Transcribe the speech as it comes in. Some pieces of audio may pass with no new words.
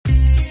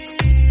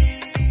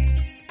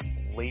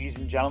Ladies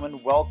and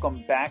gentlemen,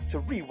 welcome back to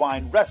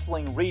Wre-Wind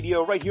Wrestling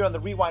Radio, right here on the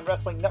Wre-Wind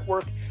Wrestling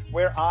Network,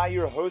 where I,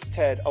 your host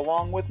Ted,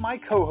 along with my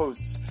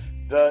co-hosts,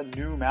 the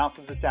new mouth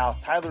of the South,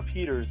 Tyler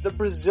Peters, the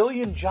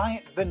Brazilian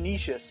giant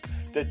Vinicius,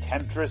 the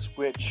Temptress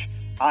Witch,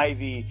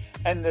 Ivy,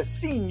 and the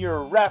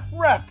senior ref,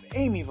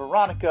 Amy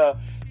Veronica,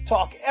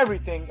 talk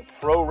everything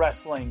pro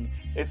wrestling.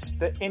 It's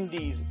the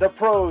indies, the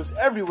pros,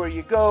 everywhere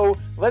you go.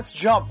 Let's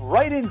jump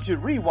right into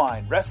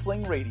Wre-Wind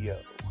Wrestling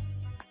Radio.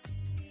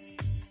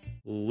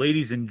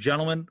 Ladies and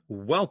gentlemen,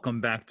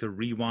 welcome back to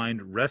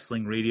Wre-Wind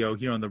Wrestling Radio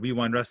here on the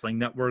Wre-Wind Wrestling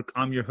Network.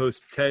 I'm your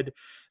host, Ted,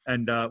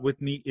 and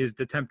with me is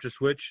the Temptress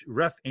Witch,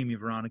 Ref Amy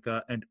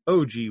Veronica, and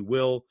OG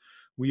Will.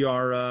 We're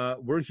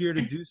here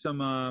to do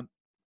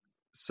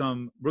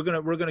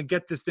we're gonna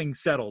get this thing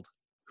settled.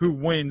 Who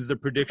wins the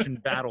prediction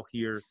battle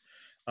here?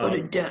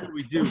 We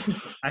do.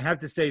 I have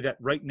to say that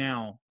right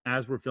now,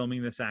 as we're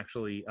filming this,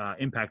 actually,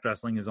 Impact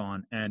Wrestling is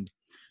on,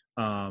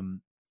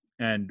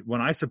 and when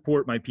I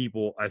support my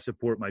people, I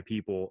support my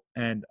people.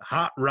 And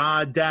Hot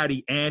Rod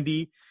Daddy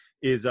Andy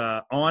is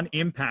on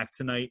Impact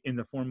tonight in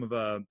the form of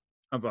a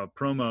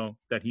promo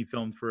that he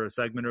filmed for a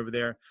segment over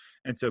there.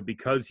 And so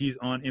because he's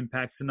on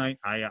Impact tonight,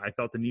 I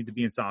felt the need to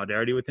be in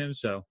solidarity with him.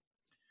 So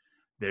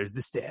there's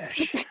the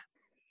stash.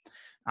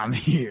 I'm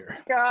here.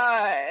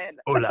 God.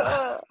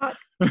 Hola.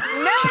 No!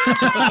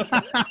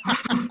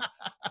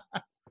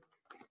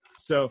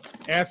 So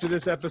after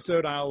this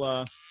episode,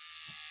 I'll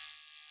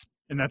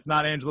and that's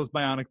not Angela's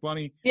Bionic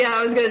Bunny. Yeah,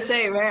 I was gonna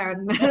say,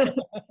 man.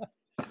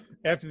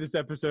 After this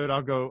episode,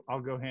 I'll go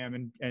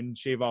ham and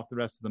shave off the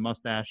rest of the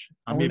mustache.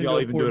 Maybe I'll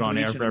even do it on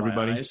air for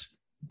everybody.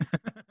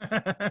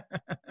 My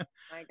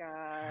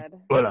God.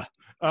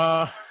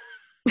 Hola.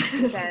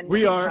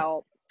 We are.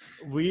 Help.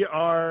 We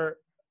are.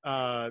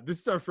 This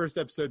is our first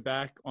episode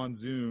back on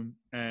Zoom,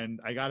 and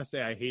I gotta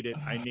say I hate it.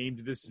 I named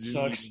this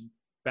Zoom meeting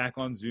back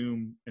on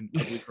Zoom and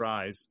ugly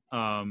cries.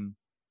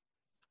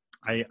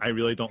 I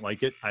really don't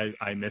like it.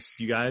 I miss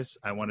you guys.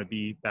 I want to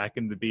be back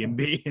in the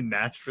B&B in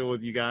Nashville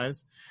with you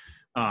guys,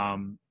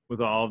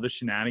 with all the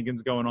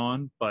shenanigans going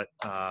on. But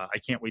I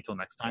can't wait till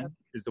next time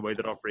is the way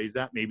that I'll phrase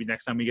that. Maybe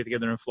next time we get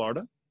together in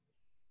Florida.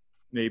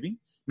 Maybe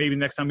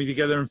next time we get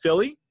together in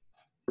Philly.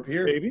 We're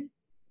here. Maybe.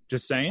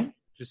 Just saying.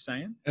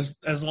 As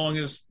long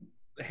as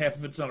half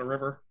of it's not a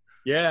river.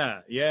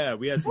 Yeah.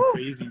 We had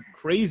some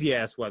crazy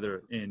ass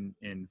weather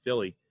in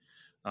Philly.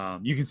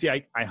 You can see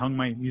I hung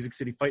my Music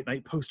City Fight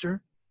Night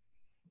poster.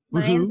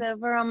 Mine's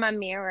over on my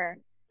mirror.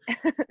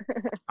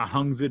 I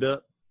hungs it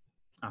up.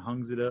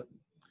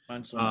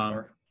 Mine's still in the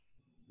car.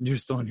 You're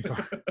still in your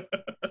car.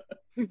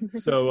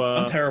 So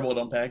I'm terrible at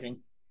unpacking.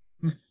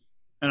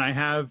 And I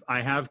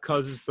have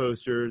Cuz's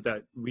poster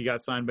that we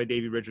got signed by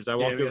Davey Richards. I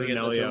walked over to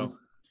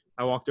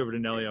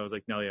Nelio. I was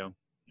like, Nelio,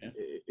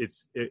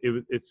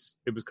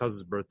 it was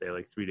Cuz's birthday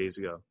like 3 days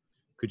ago.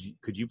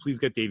 Could you please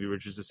get Davey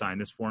Richards to sign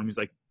this for him? He's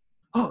like,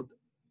 oh.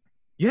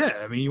 Yeah,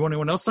 I mean, you want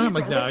anyone else sign? I'm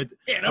like, no.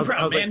 No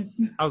problem,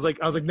 man. I was like,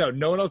 no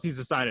one else needs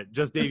to sign it.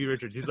 Just Davey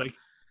Richards. He's like,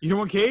 you don't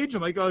want Cage?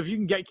 I'm like, oh, if you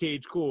can get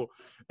Cage, cool.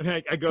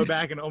 And I go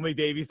back and only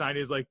Davey signed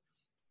it. He's like,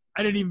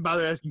 I didn't even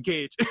bother asking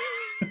Cage.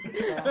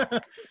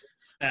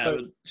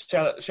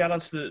 Shout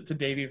outs to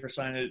Davey for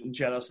signing it, and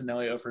shout outs to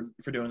Nelio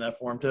for doing that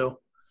for him too.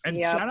 And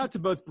shout out to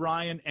both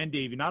Brian and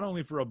Davey, not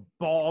only for a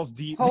balls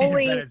deep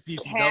Holy main event at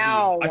CCW.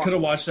 cow. I could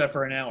have watched that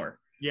for an hour.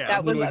 Yeah,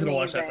 that was could have amazing.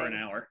 watched that for an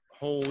hour.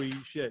 Holy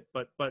shit.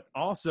 But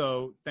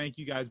also thank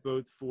you guys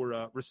both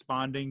for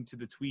responding to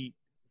the tweet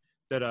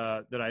that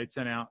I had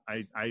sent out.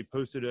 I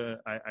posted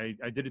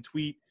I did a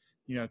tweet,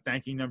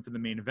 thanking them for the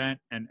main event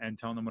and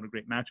telling them what a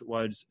great match it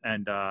was.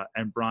 And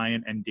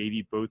Brian and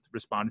Davey both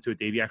responded to it.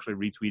 Davey actually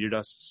retweeted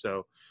us.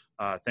 So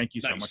thank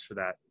you so much for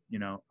that.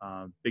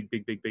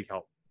 Big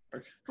help.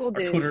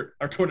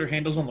 Our Twitter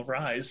handle's on the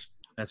rise.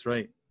 That's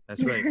right.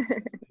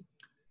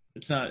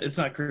 It's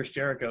not Chris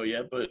Jericho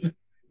yet, but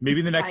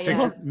maybe the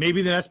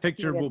next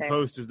picture we'll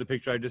post is the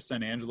picture I just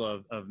sent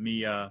Angela of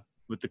me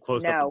with the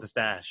close-up of the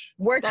stash.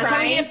 We're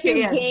trying to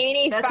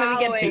gain a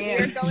following.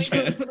 We're going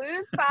to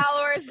lose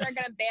followers. They're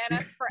going to ban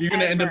us forever. You're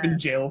going to end up in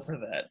jail for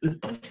that.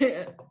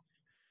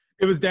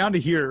 It was down to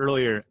here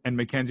earlier, and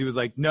Mackenzie was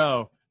like,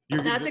 no.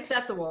 That's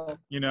acceptable.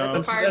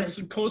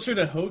 That's closer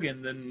to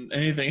Hogan than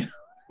anything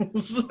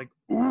else. Like,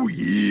 ooh,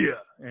 yeah.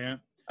 Yeah.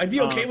 I'd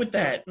be okay with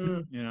that.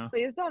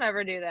 Please don't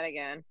ever do that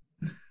again.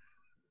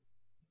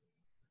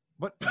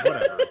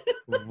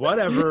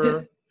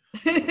 Whatever.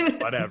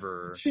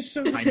 She's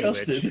so Tiny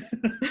disgusted.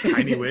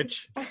 Tiny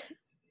witch.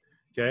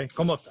 Okay.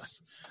 ¿Cómo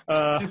estás?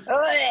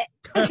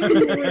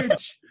 Tiny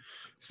witch.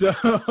 So.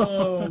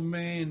 Oh,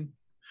 man.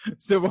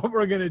 So what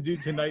we're going to do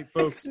tonight,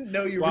 folks.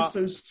 No, you were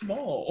so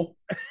small.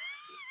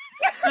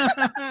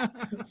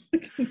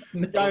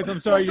 Guys, I'm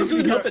sorry. It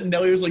doesn't help that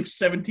Nelly was like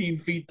 17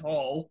 feet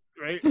tall.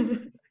 Right?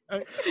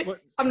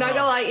 I'm not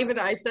gonna lie, even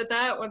I said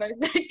that when I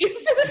met you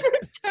for the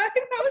first time.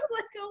 I was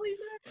like, holy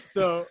shit.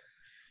 So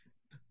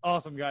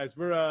awesome, guys.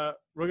 We're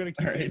gonna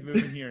keep things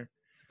moving here.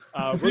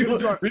 Reel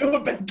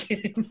it back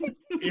in.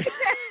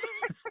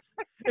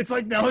 It's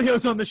like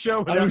Nelio's on the show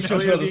without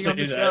Nelio being on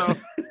the show.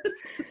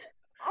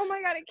 Oh my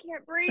my god, I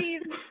can't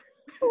breathe.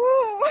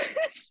 Ooh,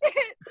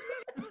 shit.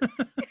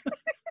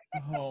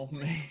 Oh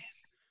man.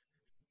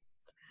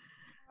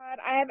 God,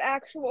 I have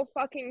actual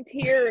fucking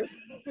tears.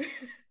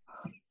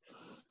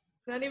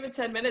 Not even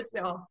 10 minutes,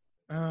 y'all.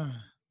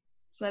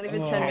 It's not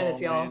even 10 Oh,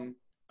 minutes, y'all. man.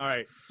 All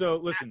right. So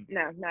listen.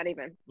 No, not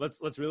even.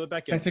 Let's reel it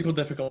back in. Technical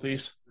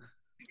difficulties.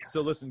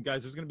 So listen,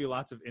 guys, there's going to be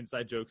lots of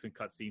inside jokes and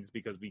cutscenes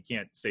because we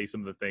can't say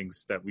some of the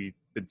things that we've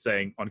been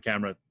saying on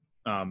camera.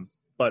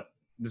 But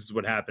this is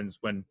what happens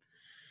when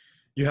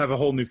you have a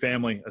whole new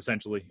family,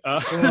 essentially.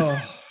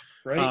 Right.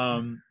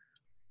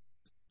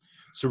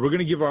 So we're going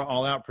to give our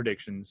all-out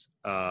predictions.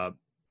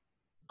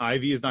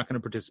 Ivy is not going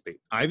to participate.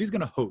 Ivy's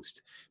going to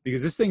host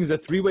because this thing is a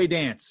three-way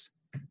dance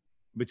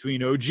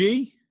between OG,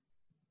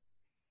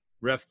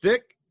 Ref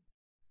Thick,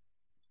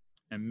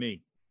 and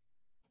me.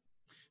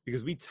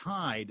 Because we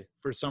tied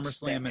for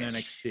SummerSlam and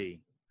NXT.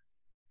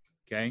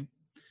 Okay?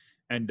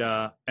 And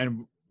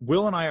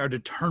Will and I are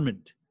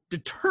determined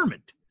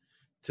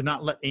to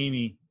not let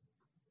Amy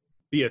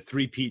be a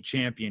three-peat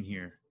champion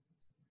here.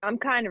 I'm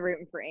kind of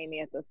rooting for Amy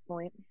at this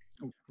point.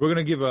 We're going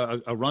to give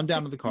a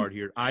rundown of the card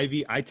here.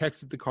 Ivy, I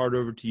texted the card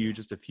over to you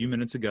just a few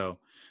minutes ago.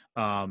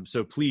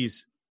 So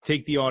please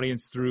take the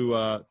audience through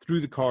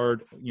the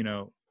card,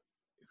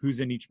 who's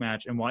in each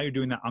match. And while you're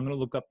doing that, I'm going to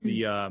look up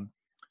the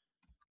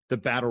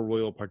Battle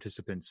Royal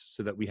participants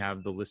so that we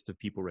have the list of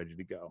people ready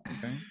to go.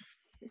 Okay?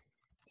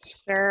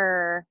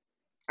 Sure.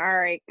 All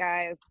right,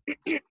 guys.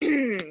 Let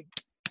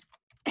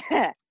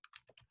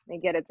me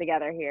get it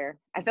together here.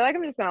 I feel like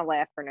I'm just going to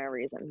laugh for no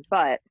reason,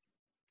 but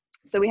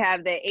so we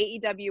have the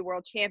AEW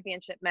World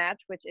Championship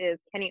match, which is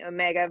Kenny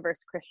Omega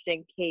versus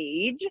Christian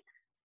Cage.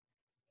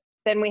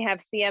 Then we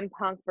have CM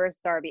Punk versus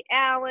Darby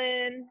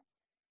Allin.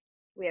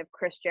 We have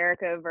Chris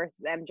Jericho versus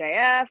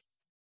MJF.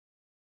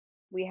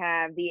 We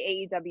have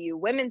the AEW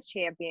Women's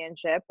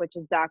Championship, which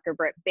is Dr.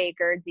 Britt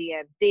Baker,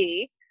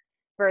 DMD,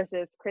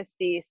 versus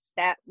Christy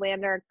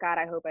Statlander. God,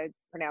 I hope I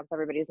pronounce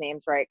everybody's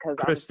names right because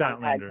Chris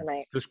Statlander.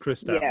 Tonight. Just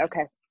Chris Statlander. Yeah,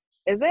 okay.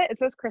 Is it? It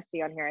says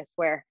Christy on here, I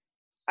swear.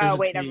 There's oh,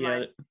 wait,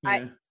 never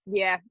mind.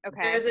 Yeah.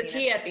 Okay. There's a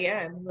T at the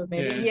end.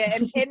 Maybe. Yeah,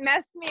 it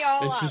messed me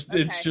all up.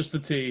 It's just the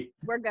T.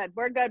 We're good.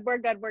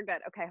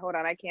 Okay, hold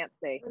on. I can't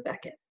see. We're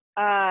back in.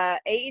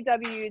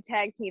 AEW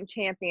Tag Team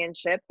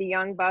Championship, the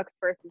Young Bucks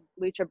versus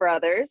Lucha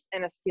Brothers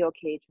in a steel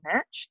cage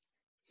match.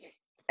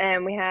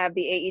 And we have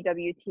the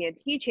AEW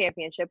TNT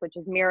Championship, which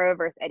is Miro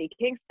versus Eddie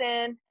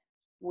Kingston.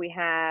 We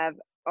have,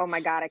 oh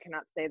my God, I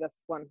cannot say this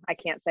one. I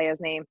can't say his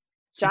name.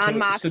 John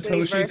Moxley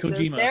Satoshi versus,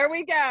 Kojima. There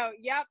we go.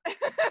 Yep.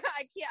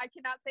 I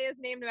cannot say his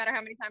name no matter how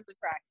many times I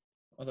try.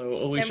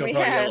 Although Alicia will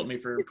probably yell at me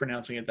for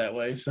pronouncing it that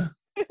way. So.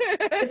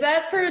 Is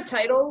that for a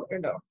title or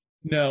no?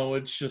 No,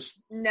 it's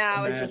just a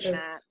match.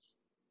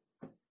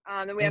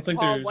 Then we I have don't think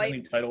Paul there's White.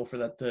 any title for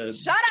that.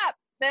 Shut up,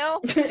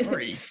 Bill.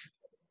 Sorry.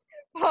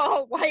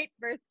 Paul White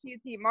versus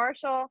QT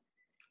Marshall.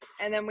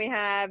 And then we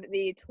have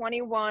the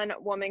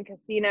 21-woman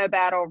casino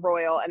battle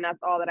royal, and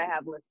that's all that I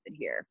have listed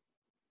here.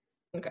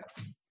 Okay.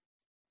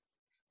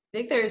 I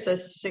think there's a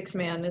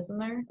 6-man, isn't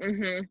there?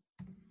 Mm-hmm.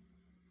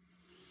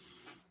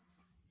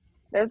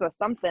 There's a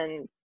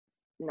something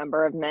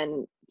number of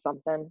men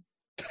something.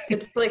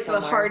 It's like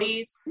somewhere. The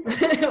Hardys.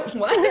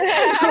 What?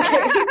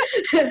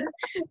 Okay.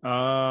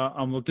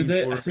 I'm looking for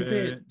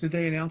it. Did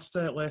they announce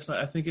that last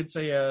night? I think it's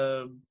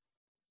a.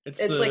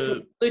 It's like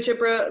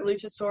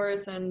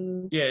Luchasaurus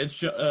and. Yeah,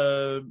 it's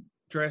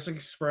Jurassic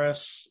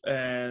Express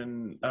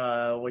and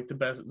like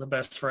the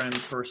best friends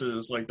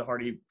versus like the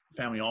Hardy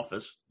family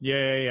office.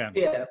 Yeah.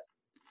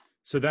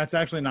 So that's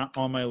actually not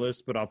on my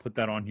list, but I'll put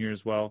that on here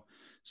as well.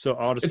 So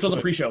I'll just. It's on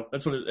the pre-show.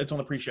 That's what it's on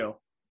the pre-show.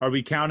 Are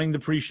we counting the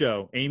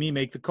pre-show? Amy,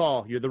 make the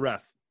call. You're the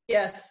ref.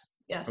 Yes.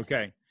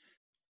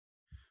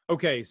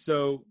 Okay.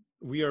 So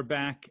we are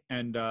back,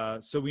 and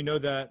so we know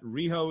that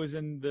Riho is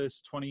in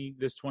this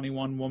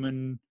 21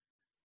 woman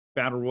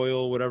battle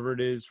royal, whatever it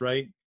is,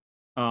 right?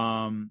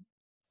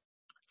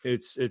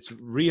 It's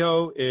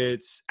Riho,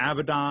 it's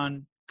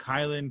Abaddon,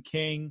 Kylan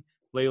King,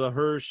 Layla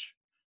Hirsch,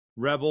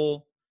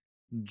 Rebel,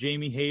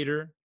 Jamie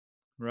Hayter,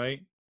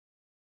 right?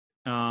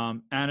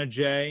 Anna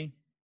Jay,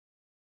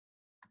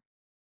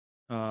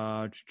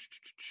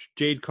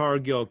 Jade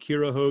Cargill,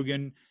 Kira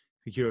Hogan,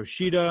 Hikaru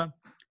Shida,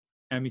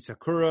 Emi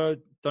Sakura,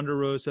 Thunder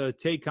Rosa,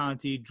 Tay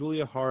Conti,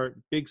 Julia Hart,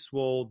 Big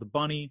Swole, The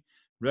Bunny,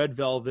 Red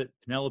Velvet,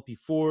 Penelope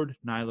Ford,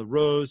 Nyla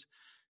Rose,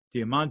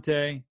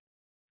 Diamante.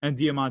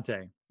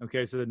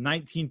 Okay, so the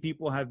 19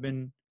 people have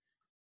been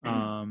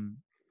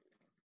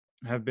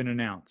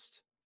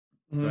announced,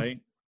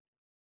 right?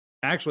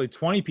 Actually,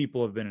 20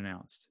 people have been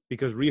announced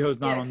because Riho's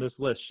not on this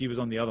list. She was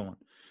on the other one.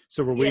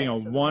 So we're waiting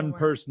on one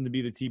person to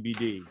be the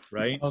TBD,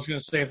 right? I was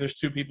going to say, if there's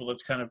two people,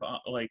 that's kind of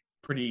like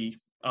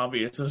pretty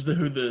obvious as to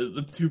who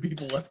the two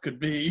people left could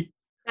be.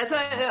 That's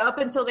up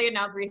until they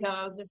announced Riho.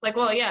 I was just like,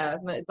 well, yeah,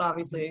 it's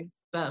obviously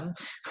them.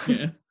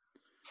 Yeah.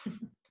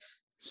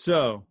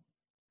 So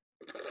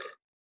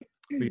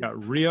we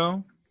got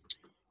Rio.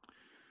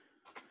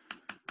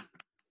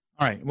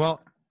 All right. Well,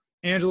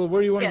 Angela,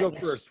 where do you want to go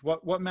first?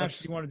 What match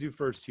do you want to do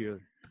first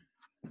here?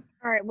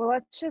 All right, well,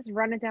 let's just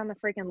run it down the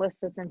freaking list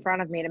that's in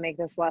front of me to make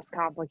this less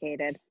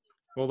complicated.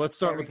 Well, let's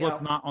start There we with what's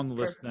go. not on the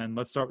list then.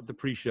 Let's start with the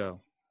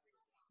pre-show.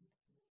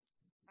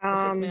 A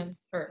 6-man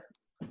or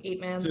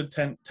 8-man, It's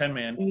a 10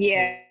 man.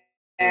 Yeah,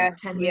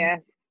 10 yeah.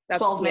 That's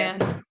 12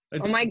 man.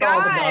 It's Oh my a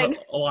God.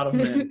 lot of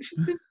men.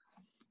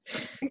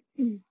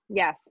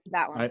 Yes,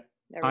 that one. There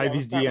we go.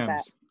 Ivy's Let's start with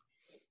DMs.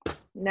 that.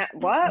 No,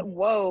 what?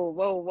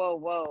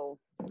 Whoa.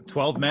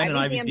 12 men and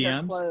Ivy's Are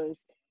DMs?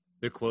 closed.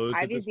 They're closed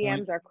at Ivy's this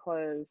point? DMs are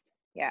closed.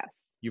 Yes.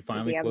 You The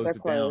finally DMs closed are it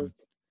down. closed.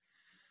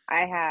 I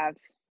have.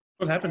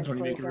 What happens when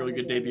you make a really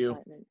good debut?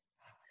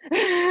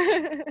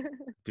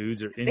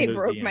 Dudes are in They those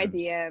broke DMs. my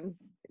DMs.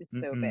 It's so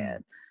Mm-mm.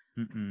 bad.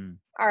 Mm-mm.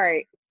 All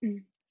right.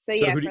 So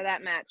yeah, who for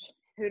that match,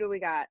 who do we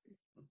got?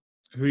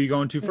 Who are you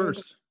going to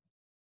first?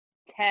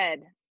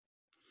 Ted,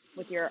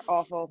 with your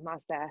awful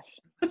mustache.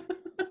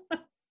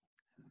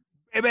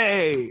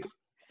 Baby!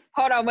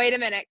 Hold on, wait a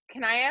minute.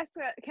 Can I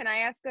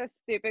ask a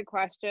stupid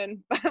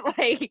question? But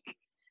like,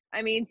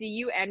 I mean, do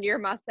you and your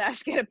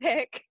mustache get a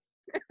pick?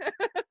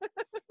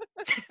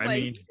 I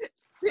Like, mean,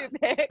 2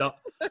 picks.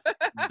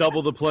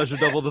 double the pleasure,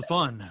 double the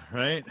fun,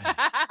 right?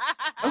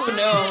 Oh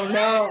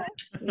no.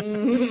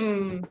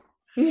 Mm.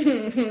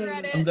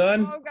 Regret it. I'm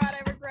done. Oh God,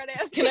 I regret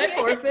it. Can I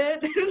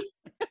forfeit?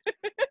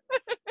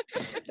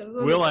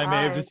 Will, I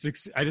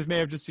just may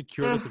have just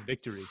secured us a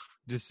victory.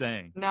 Just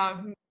saying.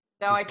 No,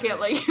 I can't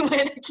let you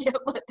win. I can't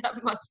let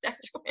that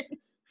mustache win.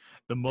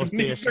 The mustache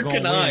Neither gonna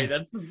can I. win.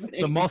 That's the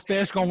thing. The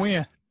mustache gonna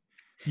win.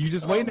 You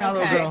just wait now,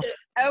 little okay. girl.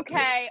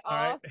 Okay, all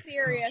All right.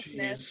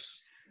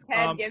 seriousness. Jeez.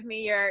 Ted, give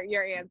me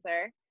your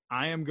answer.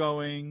 I am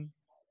going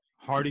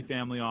Hardy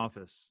Family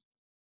Office.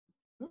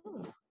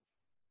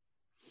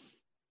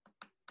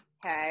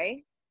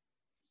 Okay.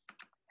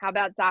 How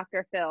about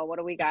Dr. Phil? What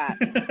do we got?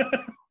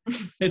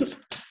 It's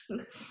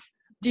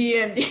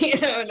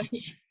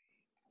DMD.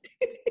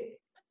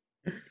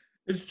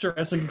 it's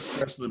Jurassic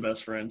Express of the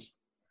best friends.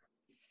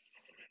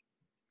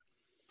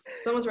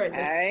 Someone's right.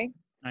 Okay.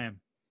 I am.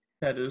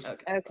 That is.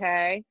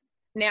 Okay.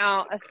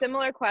 Now, a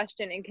similar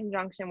question in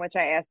conjunction, which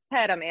I asked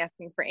Ted, I'm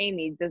asking for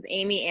Amy. Does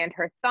Amy and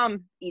her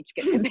thumb each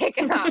get to pick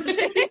an option?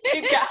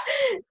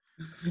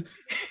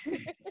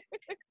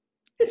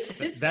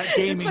 That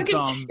gaming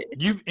thumb,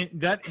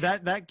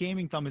 that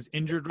gaming thumb is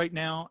injured right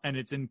now, and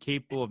it's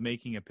incapable of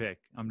making a pick.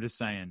 I'm just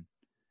saying.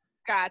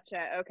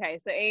 Gotcha. Okay,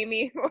 so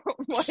Amy,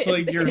 what Just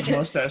like is your it?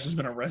 mustache has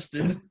been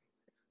arrested.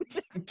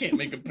 You can't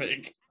make a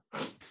pick.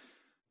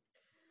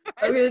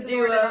 I'm gonna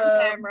do Recorded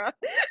on camera.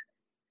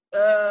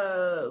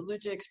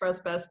 Lucha Express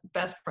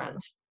best friend.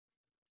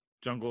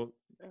 Jungle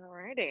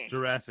Alrighty.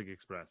 Jurassic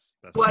Express.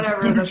 That's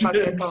Whatever the fuck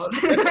they're called.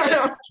 I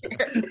don't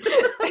care.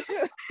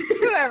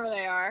 Whoever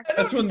they are.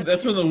 That's when the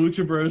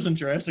Lucha Bros and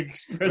Jurassic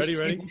Express.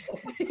 Ready?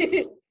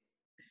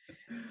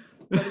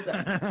 What is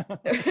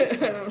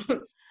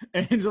that?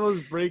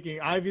 Angela's breaking.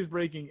 Ivy's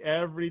breaking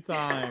every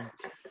time.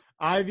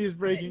 Ivy's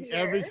breaking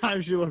every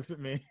time she looks at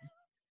me.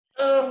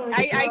 Oh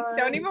my I God.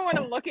 don't even want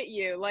to look at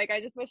you. Like, I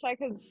just wish I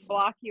could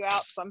block you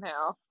out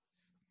somehow.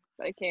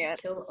 But I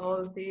can't. Kill all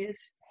of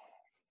these.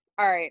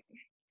 All right.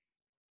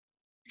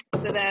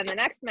 So then the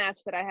next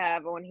match that I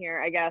have on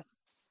here, I guess,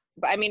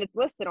 but I mean, it's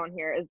listed on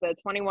here, is the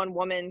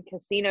 21-woman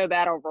casino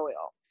battle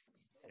royal.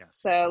 Yes.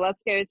 So let's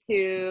go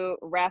to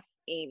Ref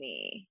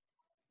Amy.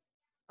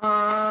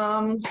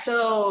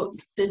 So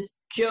the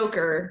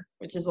Joker,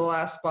 which is the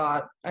last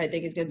spot, I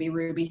think is going to be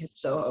Ruby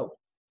Soho.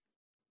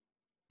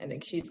 I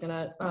think she's going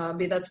to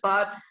be that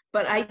spot.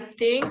 But I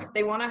think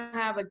they want to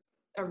have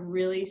a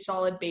really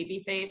solid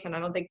baby face, and I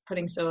don't think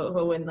putting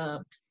Soho in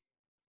the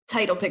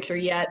title picture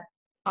yet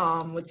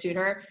would suit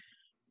her.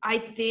 I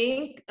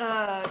think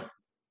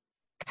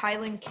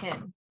Kylan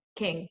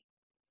King.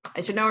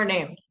 I should know her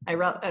name. I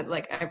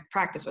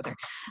practiced with her.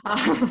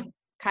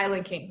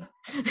 Kylan King.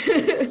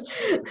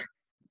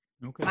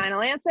 Okay. Final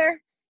answer?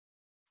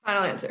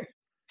 Final answer.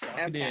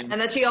 Okay. And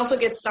then she also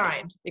gets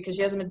signed because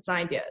she hasn't been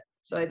signed yet.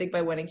 So I think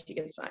by winning she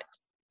gets signed.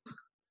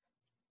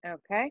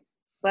 Okay.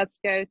 Let's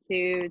go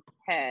to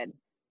Ted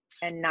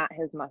and not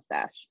his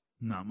mustache.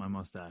 Not my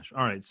mustache.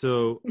 All right.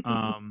 So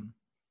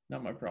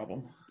Not my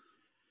problem.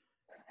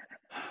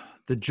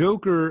 the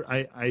Joker,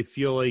 I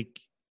feel like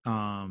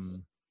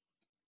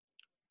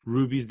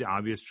Ruby's the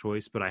obvious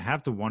choice, but I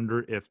have to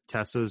wonder if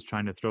Tessa's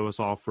trying to throw us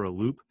all for a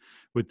loop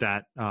with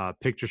that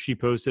picture she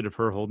posted of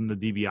her holding the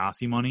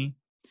DiBiase money.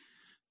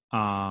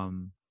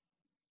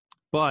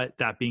 But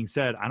that being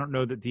said, I don't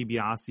know that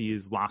DiBiase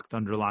is locked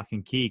under lock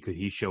and key. Could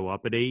he show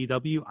up at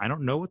AEW? I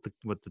don't know what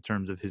the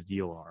terms of his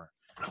deal are.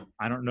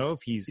 I don't know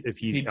if he's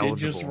He eligible. did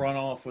just run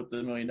off with the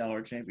 $1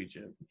 Million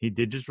Championship. He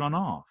did just run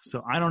off,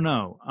 so I don't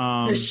know.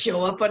 Just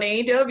show up on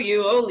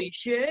AEW. Holy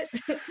shit.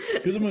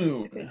 To the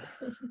moon.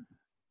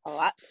 A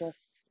lot.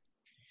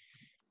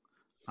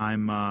 I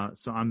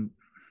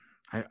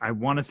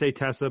want to say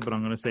Tessa, but I'm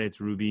going to say it's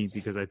Ruby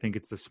because I think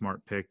it's the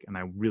smart pick, and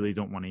I really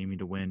don't want Amy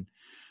to win.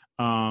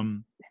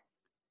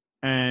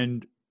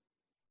 And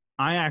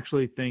I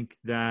actually think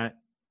that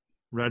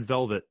Red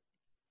Velvet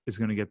is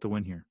going to get the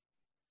win here.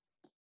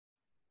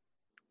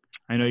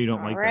 I know you don't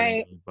All like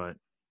right. that, Amy, but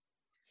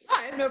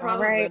I have no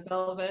problem right. with Red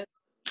Velvet.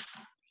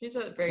 She's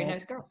a very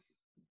nice girl.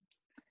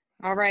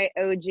 All right,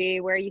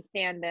 OG, where are you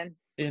standing?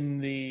 In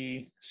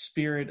the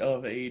spirit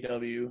of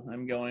AEW,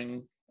 I'm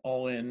going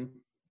all in,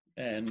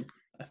 and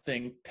I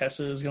think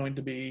Tessa is going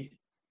to be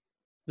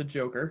the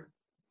Joker,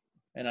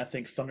 and I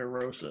think Thunder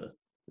Rosa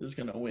is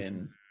going to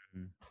win.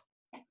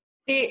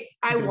 See,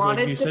 I Because,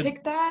 wanted to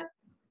pick that.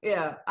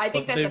 Yeah, I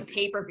think that's a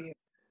pay-per-view,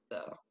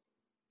 though.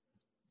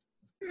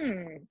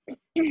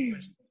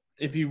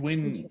 If you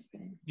win,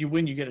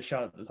 you get a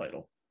shot at the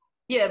title.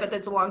 Yeah, but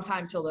that's a long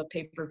time till the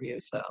pay-per-view,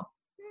 so.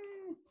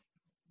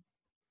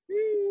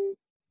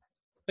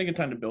 Take a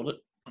time to build it.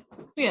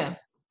 Yeah.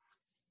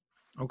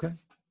 Okay.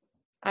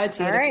 I'd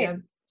see All it right.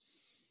 again.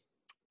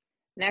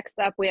 Next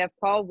up, we have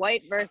Paul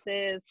White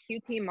versus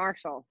QT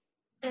Marshall.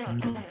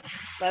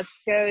 Let's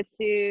go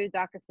to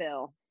Dr.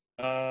 Phil.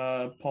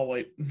 Paul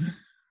White.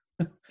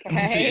 Okay. I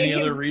don't see any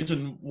other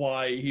reason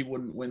why he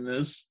wouldn't win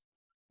this.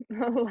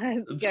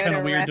 It's kind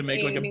of weird to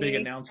make like a big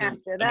announcement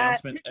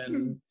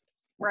and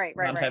right.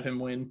 have him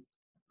win.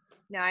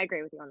 No, I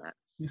agree with you on that.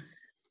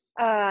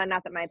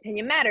 Not that my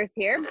opinion matters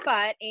here,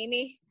 but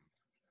Amy,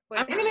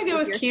 I'm gonna go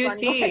with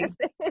QT.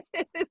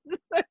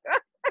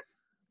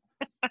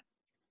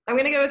 I'm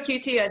gonna go with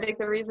QT. I think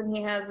the reason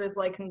he has this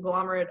like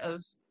conglomerate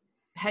of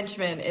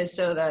henchmen is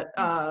so that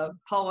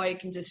Paul White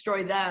can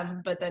destroy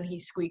them, but then he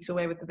squeaks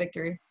away with the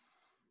victory.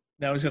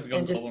 Now he's got the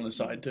gun pull on his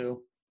side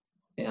too.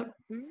 Yep.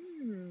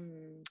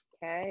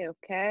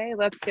 Okay.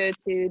 Let's go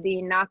to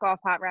the knockoff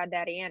Hot Rod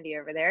Daddy Andy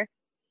over there.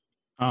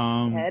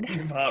 Ted.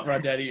 Hot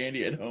Rod Daddy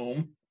Andy at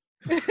home.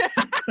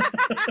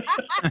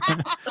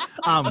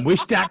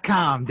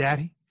 Wish.com,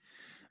 Daddy.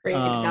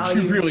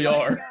 You really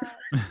are.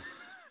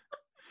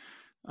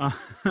 Hot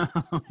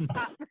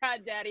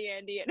Rod Daddy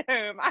Andy at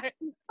home.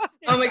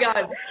 Oh my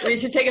God, we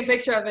should take a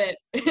picture of it.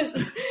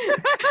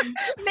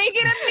 Make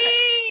it a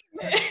meme.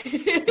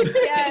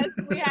 Yes,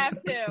 we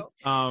have to.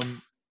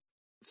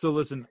 So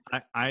listen,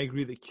 I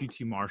agree that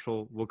QT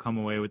Marshall will come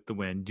away with the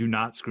win. Do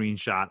not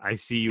screenshot. I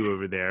see you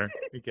over there.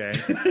 Okay.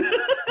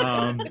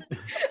 I'm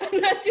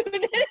not doing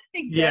anything.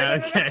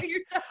 Yeah. Okay.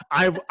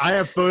 I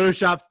have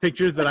photoshopped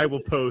pictures that I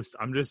will post.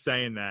 I'm just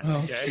saying that. Oh,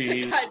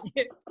 okay? jeez.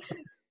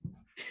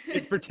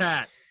 Tit for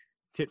tat.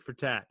 Tit for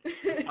tat.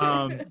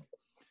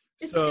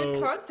 It's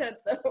good content,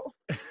 though.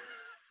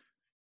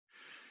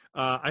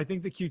 I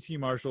think the QT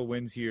Marshall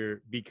wins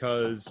here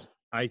because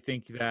I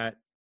think that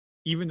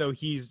even though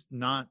he's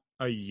not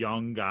a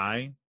young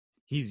guy,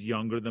 he's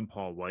younger than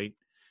Paul White,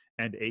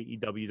 and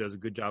AEW does a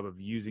good job of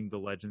using the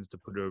legends to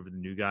put over the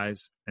new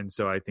guys. And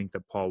so I think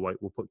that Paul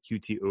White will put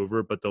QT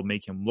over, but they'll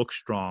make him look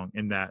strong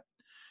in that,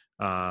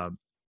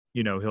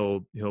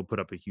 he'll put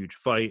up a huge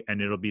fight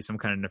and it'll be some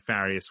kind of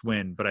nefarious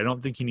win. But I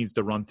don't think he needs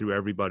to run through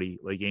everybody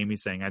like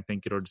Amy's saying. I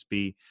think it'll just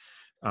be,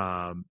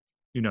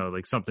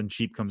 like something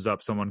cheap comes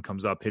up, someone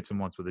comes up, hits him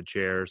once with a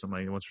chair or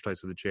something, once or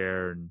twice with a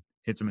chair and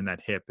hits him in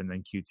that hip, and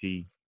then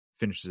QT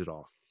finishes it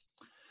off.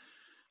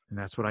 And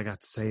that's what I got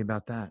to say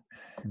about that.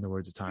 In the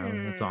words of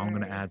Tyler, that's all I'm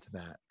going to add to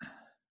that.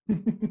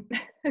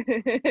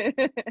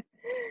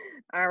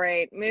 All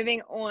right,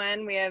 moving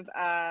on. We have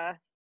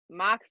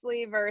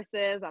Moxley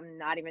versus, I'm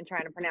not even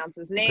trying to pronounce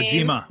his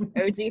name. Kojima.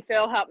 OG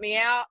Phil, help me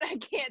out. I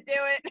can't do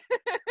it.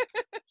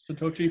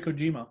 Satoshi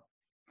Kojima.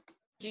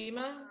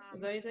 Kojima?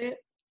 Is that how you say it?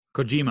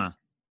 Kojima.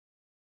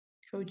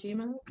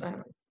 Kojima? I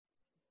don't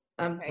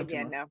know. Okay,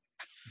 yeah, no.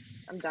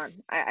 I'm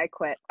done. I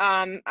quit.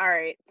 All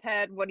right,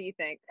 Ted, what do you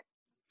think?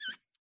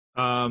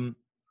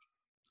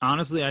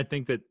 Honestly, I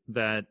think that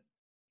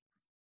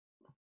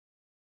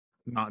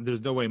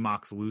there's no way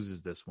Mox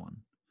loses this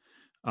one.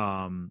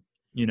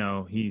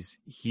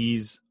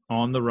 He's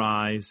on the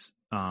rise.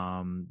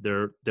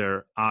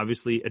 They're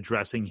obviously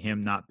addressing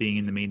him not being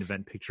in the main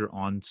event picture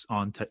on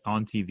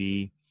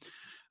TV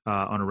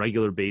on a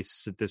regular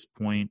basis at this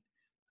point,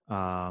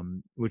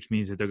 which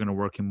means that they're going to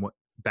work him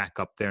back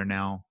up there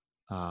now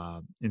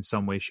in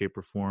some way, shape,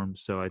 or form.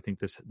 So I think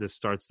this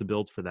starts the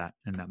build for that,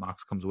 and that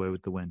Mox comes away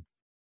with the win.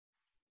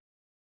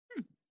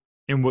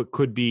 In what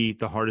could be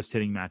the hardest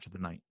hitting match of the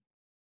night.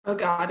 Oh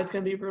God, it's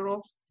gonna be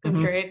brutal. It's gonna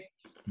be great.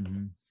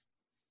 Mm-hmm.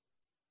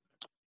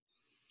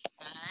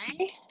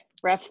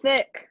 Ref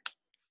thick.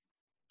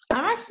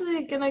 I'm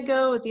actually gonna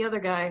go with the other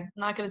guy. I'm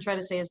not gonna try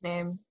to say his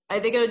name. I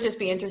think it would just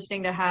be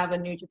interesting to have a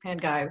New Japan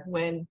guy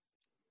win,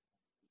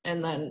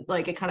 and then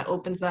it kind of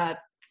opens that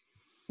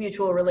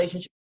mutual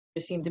relationship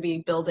we seem to be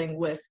building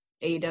with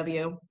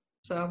AEW.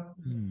 So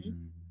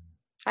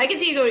I can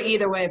see you go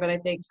either way, but I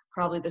think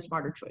probably the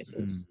smarter choice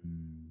is.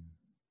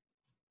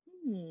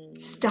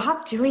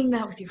 Stop doing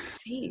that with your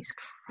face.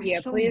 Christ, yeah,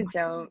 please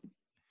don't.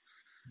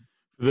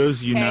 For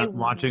those of you not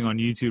watching on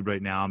YouTube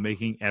right now, I'm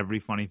making every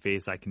funny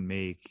face I can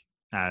make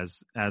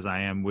as I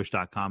am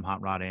Wish.com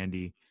Hot Rod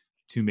Andy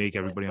to make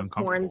everybody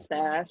uncomfortable. Porn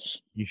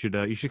stash. You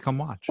should come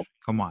watch.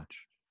 Come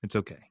watch. It's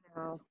okay.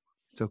 No.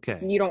 It's okay.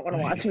 You don't want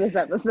to watch this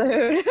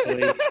episode.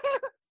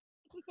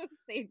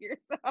 Save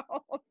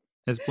yourself.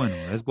 Es bueno.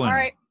 All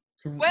right.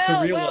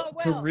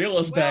 To reel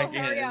us back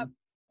in. Hurry up.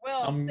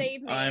 Will,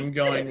 save me. I'm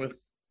going with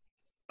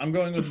I'm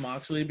going with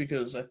Moxley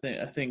because I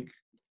think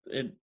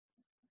it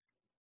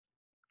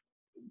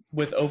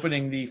with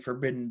opening the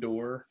forbidden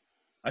door,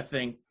 I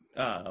think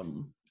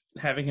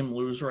having him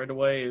lose right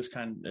away is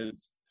kind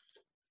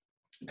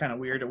of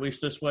weird. At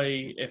least this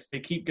way, if they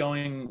keep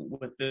going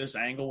with this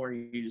angle where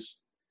he's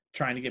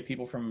trying to get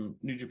people from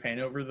New Japan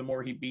over, the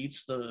more he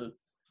beats, the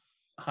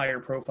higher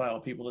profile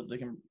people that they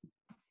can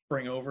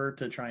bring over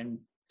to try and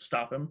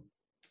stop him.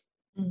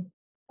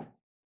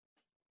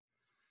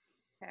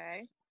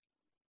 Okay.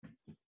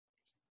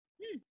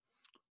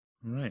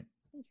 All right.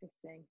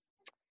 Interesting.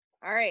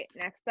 All right.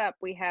 Next up,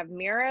 we have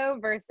Miro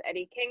versus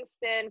Eddie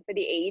Kingston for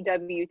the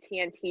AEW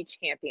TNT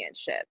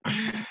Championship.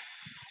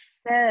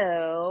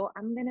 So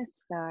I'm going to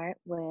start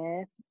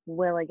with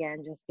Will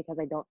again, just because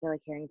I don't feel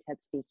like hearing Ted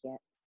speak yet.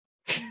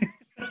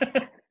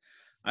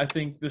 I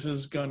think this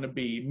is going to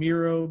be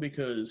Miro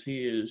because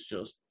he is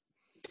just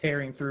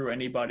tearing through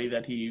anybody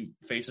that he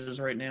faces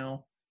right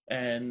now.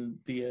 And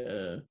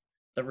the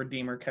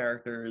Redeemer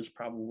character is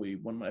probably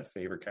one of my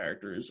favorite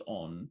characters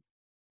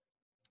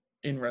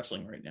in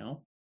wrestling right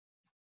now.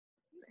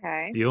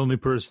 Okay. The only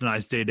person I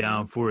stay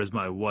down for is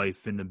my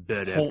wife in the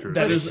bed after.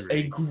 That is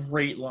a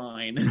great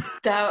line.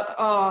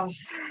 That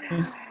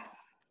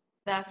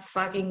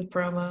fucking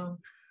promo.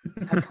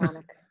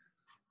 Iconic.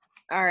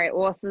 All right.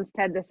 Well, since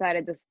Ted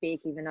decided to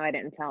speak, even though I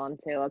didn't tell him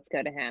to, let's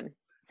go to him.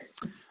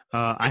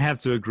 I have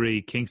to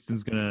agree.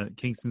 Kingston's gonna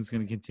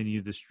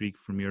continue the streak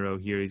for Miro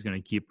here. He's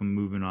gonna keep him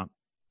moving up,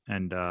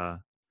 and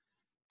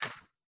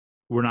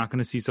we're not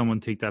gonna see someone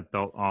take that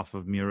belt off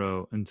of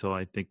Miro until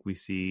I think we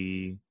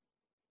see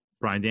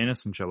Bryan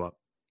Danielson show up.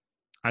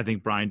 I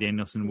think Bryan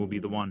Danielson will be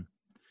the one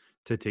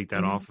to take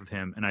that off of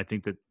him, and I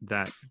think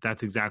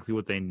that's exactly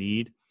what they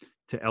need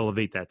to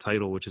elevate that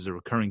title, which is a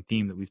recurring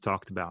theme that we've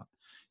talked about.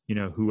 You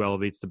know, who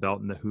elevates the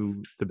belt and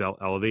who the belt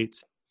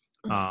elevates.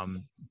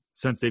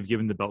 Since they've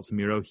given the belt to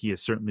Miro, he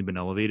has certainly been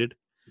elevated,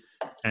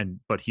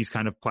 but he's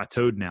kind of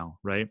plateaued now,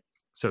 right?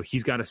 So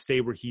he's got to stay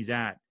where he's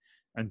at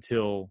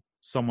until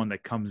someone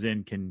that comes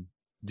in can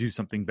do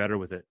something better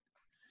with it.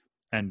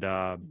 And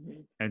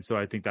so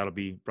I think that'll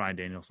be Bryan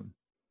Danielson.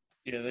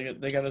 Yeah,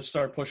 they got to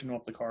start pushing him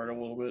up the card a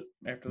little bit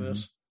after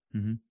this.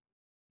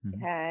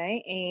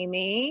 Okay,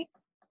 Amy.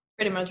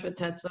 Pretty much what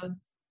Ted said.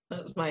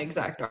 That was my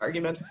exact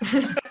argument.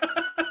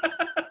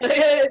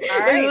 All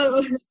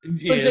right.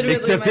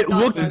 Except it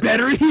looks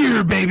better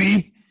here,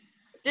 baby.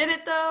 Did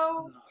it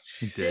though?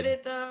 Did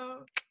it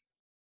though?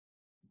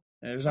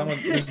 There's not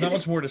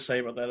much more to say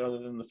about that other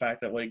than the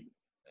fact that like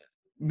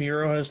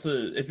Miro has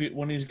to,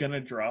 when he's gonna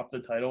drop the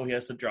title, he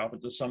has to drop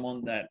it to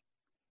someone that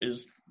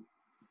is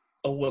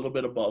a little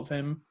bit above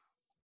him,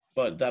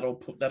 but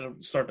that'll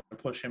start to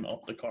push him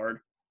up the card.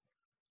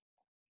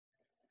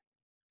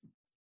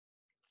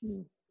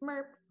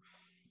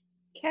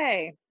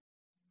 Okay.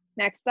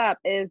 Next up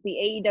is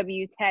the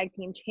AEW Tag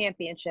Team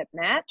Championship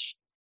match.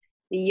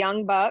 The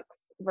Young Bucks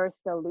versus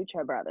the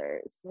Lucha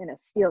Brothers in a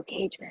steel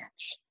cage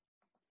match.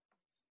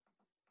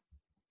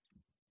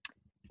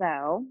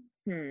 So,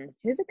 who's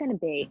it going to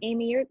be?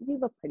 Amy, you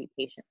look pretty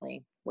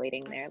patiently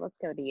waiting there. Let's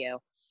go to you.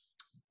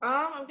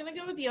 I'm going to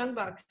go with the Young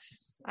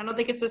Bucks. I don't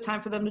think it's the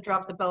time for them to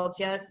drop the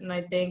belts yet, and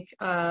I think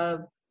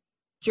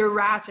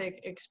Jurassic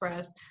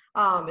Express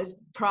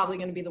is probably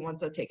going to be the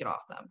ones that take it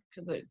off them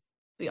because they're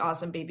the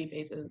awesome baby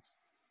faces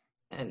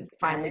and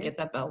finally get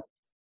that belt.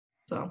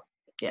 So,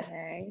 yeah.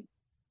 Okay.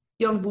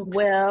 Young Bucks.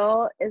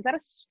 Will, is that a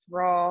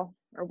straw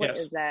or what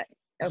is Yes. that?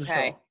 It's a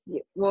Okay.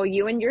 Well,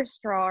 you and your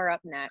straw are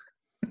up next.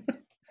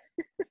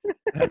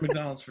 I had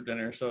McDonald's for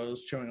dinner, so I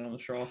was chewing on the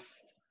straw.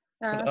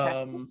 Oh,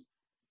 okay.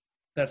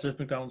 That's if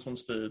McDonald's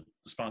wants to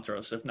sponsor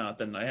us. If not,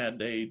 then I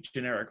had a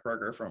generic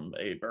burger from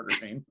a burger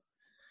chain.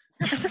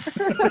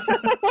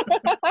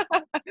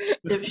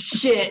 The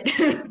shit.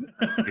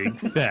 Big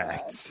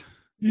facts.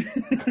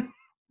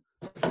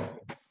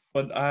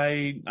 But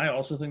I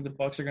also think the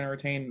Bucks are going to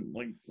retain.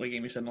 Like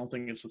Amy said, I don't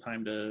think it's the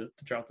time to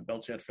drop the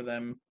belts yet for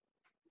them.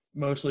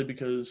 Mostly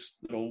because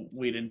it'll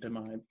lead into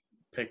my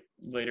pick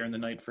later in the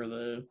night for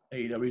the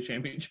AEW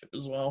Championship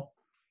as well.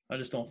 I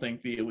just don't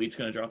think the Elite's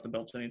going to drop the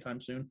belts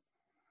anytime soon.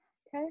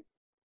 Okay.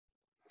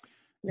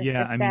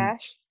 Yeah, Mr. I mean,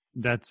 Stash?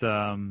 that's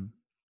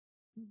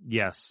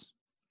yes.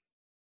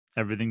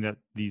 Everything that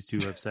these two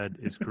have said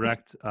is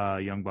correct.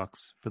 Young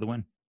Bucks for the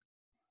win.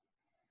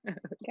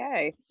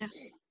 Okay.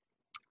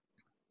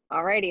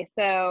 Alrighty,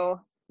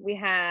 so we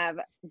have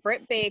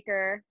Britt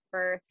Baker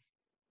versus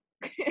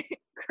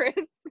Chris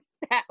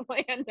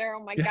Statlander.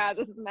 Oh my God,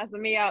 this is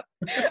messing me up.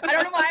 I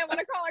don't know why I want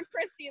to call her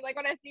Christy, like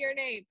when I see her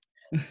name.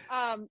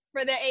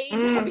 For the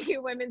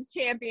AEW Women's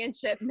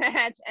Championship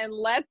match, and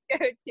let's go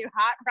to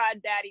Hot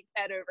Rod Daddy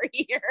Ted over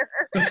here.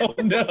 Oh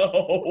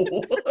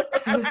no!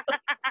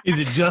 Is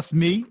it just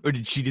me, or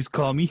did she just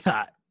call me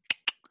hot?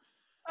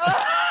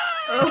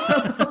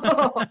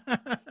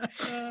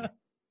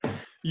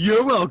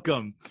 You're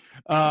welcome.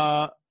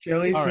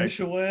 Jellyfish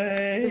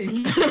away.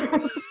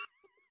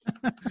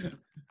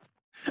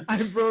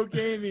 I broke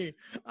Amy.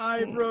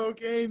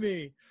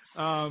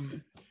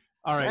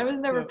 All right. I was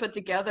never put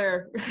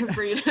together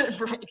for you to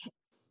break.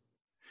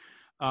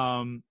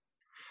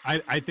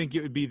 I think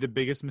it would be the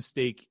biggest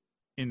mistake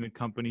in the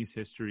company's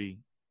history.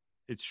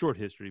 It's short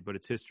history, but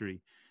it's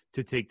history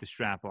to take the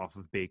strap off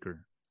of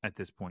Baker at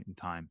this point in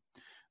time.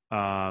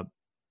 I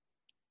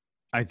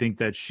think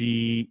that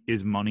she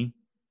is money.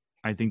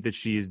 I think that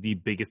she is the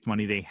biggest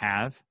money they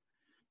have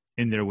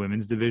in their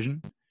women's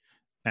division.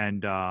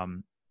 And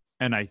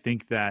I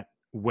think that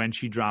when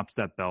she drops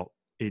that belt,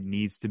 it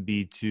needs to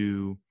be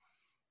to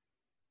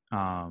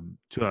a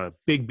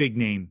big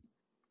name,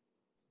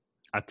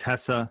 a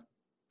Tessa,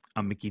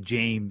 a Mickie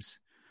James,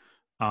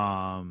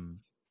 a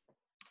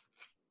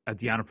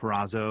Deonna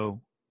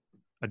Purrazzo,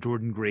 a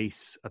Jordan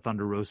Grace, a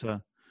Thunder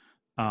Rosa.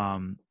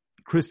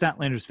 Chris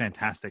Statlander is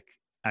fantastic.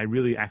 I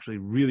really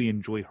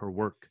enjoy her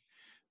work,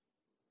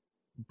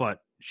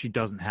 but she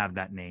doesn't have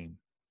that name.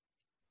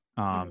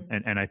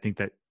 And I think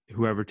that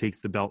whoever takes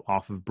the belt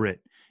off of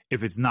Britt,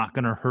 if it's not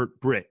going to hurt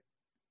Britt,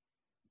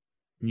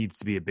 needs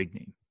to be a big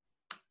name.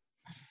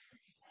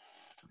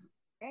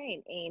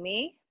 Right,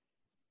 Amy.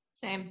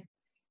 Same.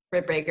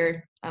 Britt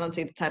Baker. I don't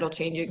see the title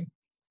changing.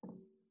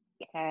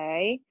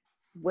 Okay.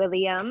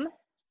 William.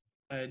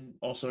 I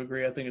also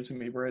agree. I think it's going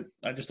to be Britt.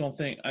 I just don't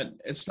think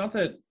it's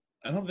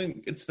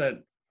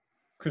that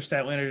Chris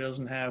Statlander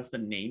doesn't have the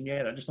name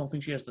yet. I just don't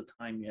think she has the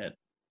time yet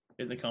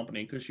in the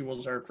company because she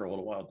was there for a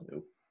little while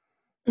too.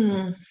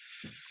 Mm-hmm.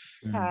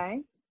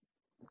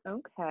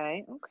 Okay.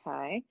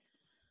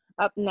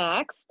 Up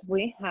next,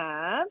 we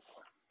have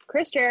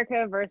Chris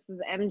Jericho versus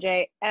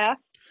MJF.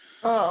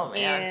 Oh,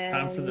 man.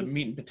 Time for the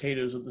meat and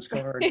potatoes of this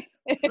card.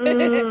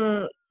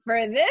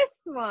 For this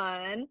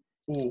one,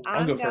 Ooh,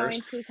 I'm go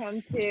going first. to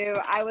come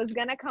to. I was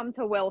going to come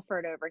to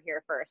Wilford over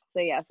here first.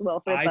 So yes,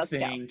 Wilford.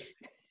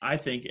 I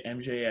think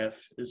MJF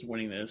is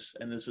winning this,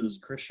 and this is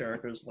Chris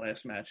Jericho's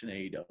last match in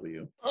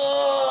AEW.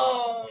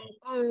 Oh.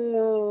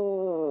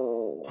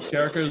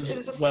 Jericho's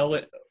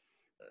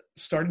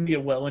starting to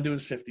get well into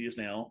his 50s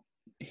now.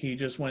 He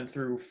just went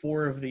through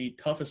 4 of the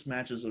toughest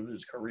matches of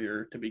his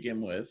career to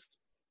begin with,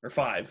 or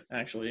 5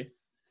 actually.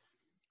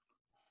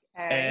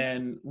 Okay.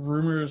 And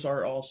rumors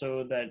are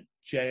also that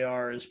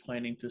JR is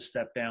planning to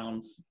step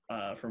down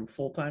from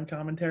full-time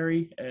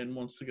commentary and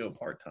wants to go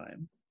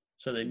part-time.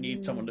 So they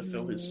need someone to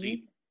fill his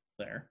seat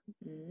there.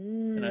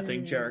 And I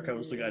think Jericho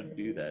is the guy to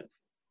do that.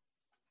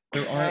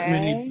 There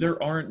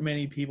aren't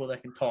many people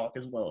that can talk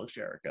as well as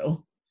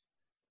Jericho.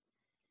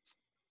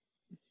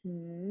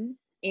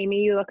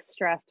 Amy, you look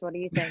stressed. What are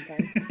you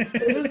thinking?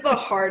 This is the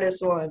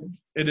hardest one.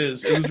 It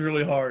is. It was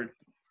really hard.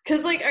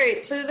 Because, all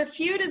right, so the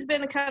feud has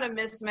been kind of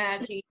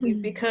mismatchy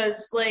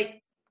because,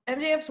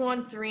 MJF's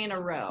won 3 in a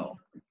row.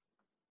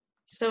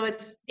 So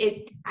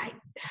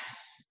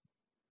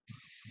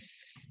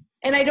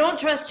and I don't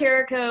trust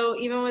Jericho,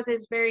 even with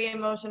his very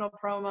emotional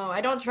promo.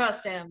 I don't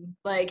trust him.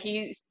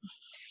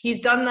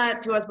 He's done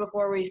that to us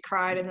before where he's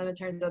cried and then it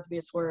turns out to be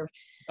a swerve.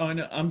 Oh, I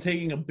know. I'm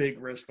taking a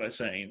big risk by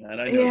saying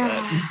that. I know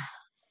that.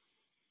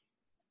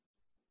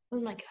 What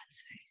does my gut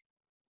say?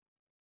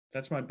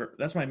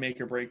 That's my make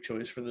or break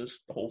choice for the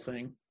whole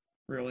thing,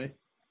 really.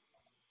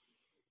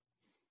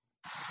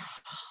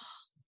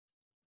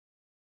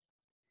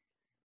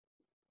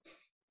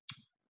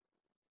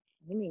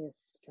 Amy is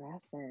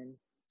stressing.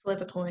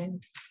 Flip a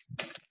coin.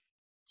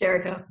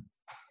 Jericho.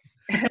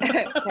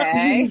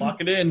 Okay.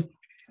 Lock it in.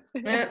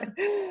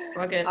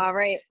 Fuck it. All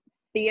right.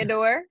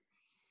 Theodore.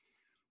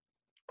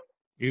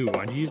 Ew,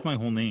 why'd you use my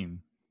whole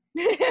name?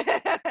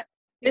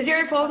 Is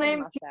your full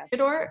name Mustache.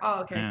 Theodore?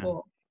 Oh, okay, Yeah.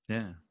 cool.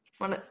 Yeah.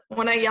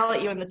 When I yell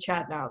at you in the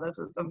chat now, that's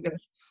what I'm gonna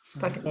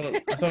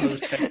fucking.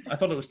 I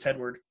thought it was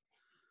Tedward.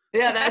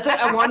 Yeah, that's it.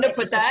 I wanted to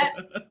put that.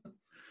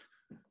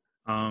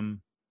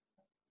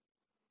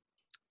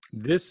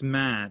 This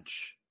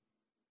match,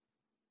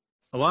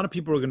 a lot of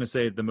people are going to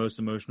say the most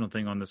emotional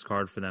thing on this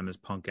card for them is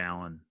Punk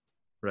Allen,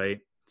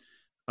 right?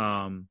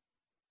 I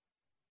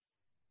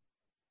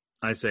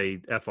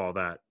say F all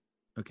that.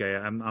 Okay,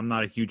 I'm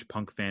not a huge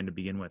Punk fan to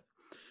begin with.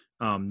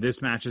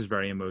 This match is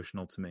very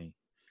emotional to me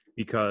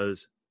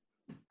because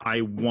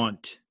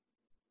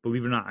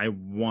believe it or not, I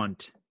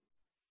want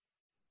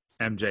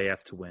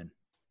MJF to win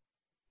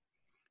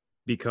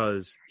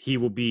because he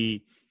will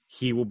be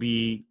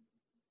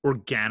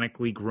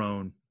organically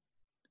grown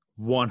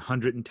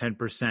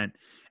 110%,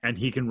 and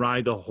he can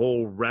ride the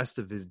whole rest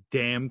of his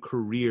damn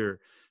career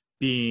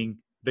being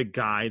the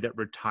guy that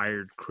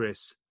retired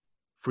Chris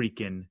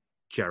freaking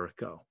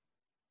Jericho.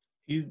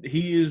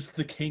 He is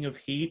the king of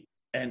heat,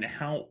 and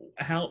how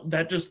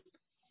that just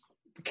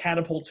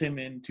catapults him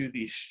into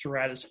the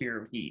stratosphere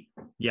of heat.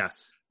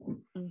 Yes.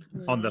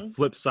 On the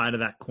flip side of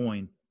that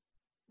coin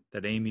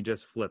that Amy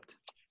just flipped,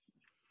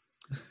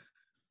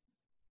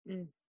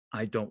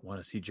 I don't want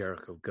to see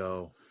Jericho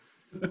go.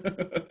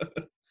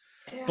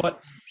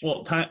 But,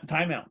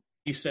 time out.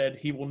 He said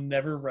he will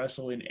never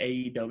wrestle in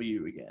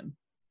AEW again.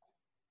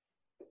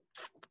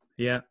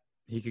 Yeah,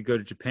 he could go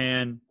to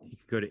Japan. He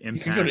could go to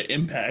Impact. He could go to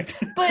Impact.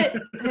 But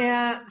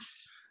yeah,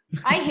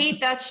 I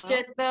hate that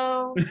shit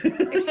though,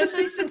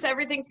 especially since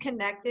everything's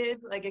connected,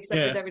 like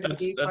except for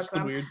WWE. That's Fuck the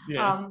them. weird.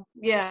 Yeah.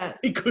 Yeah.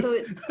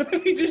 So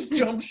he just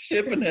jumps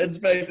ship and heads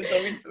back to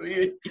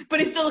WWE. But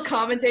he still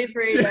commentates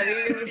for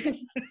AEW.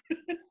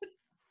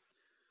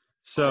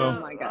 So, Oh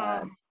my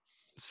god.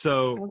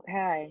 so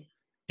Okay.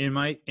 in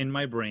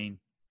my brain,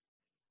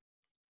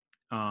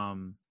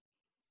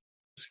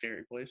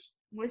 Scary place.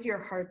 What's your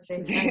heart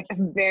saying?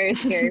 Very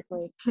scary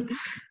place.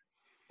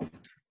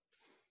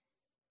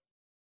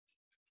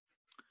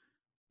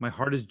 my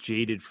heart is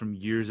jaded from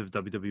years of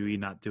WWE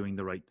not doing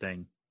the right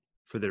thing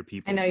for their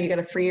people. I know you got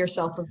to free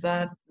yourself of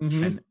that.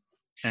 Mm-hmm.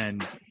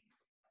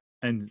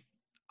 And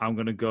I'm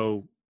gonna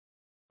go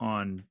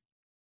on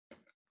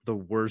the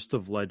worst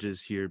of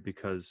ledges here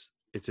because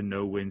it's a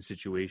no-win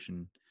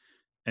situation,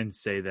 and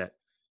say that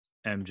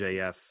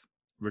MJF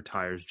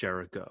retires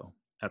Jericho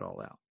at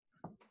All Out.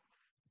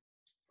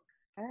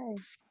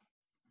 Okay.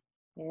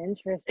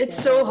 Interesting. It's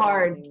so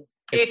hard.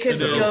 It's It could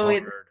so go.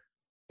 hard.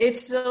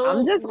 It's so.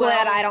 I'm just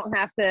glad I don't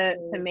have to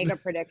make a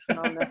prediction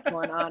on this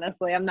one.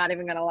 Honestly, I'm not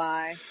even gonna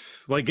lie.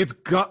 Like, it's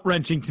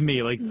gut-wrenching to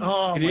me. Like,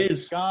 oh It my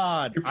is.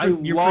 God.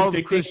 You're love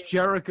predicting- Chris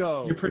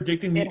Jericho. You're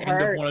predicting the It end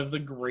hurts. of one of the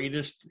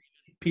greatest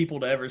people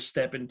to ever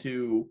step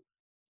into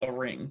a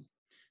ring.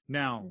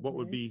 Now, what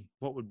would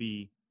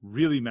be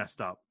really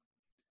messed up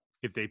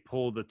if they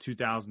pulled the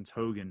 2000s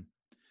Hogan,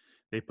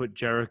 they put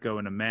Jericho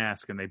in a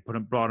mask and they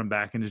brought him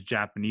back in his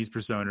Japanese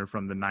persona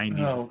from the 90s,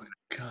 Oh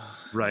God!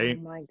 right?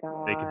 Oh my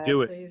god. They could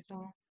do it. Please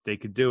don't. They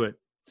could do it.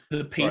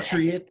 The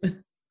Patriot.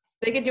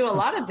 They could do a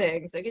lot of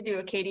things. They could do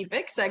a Katie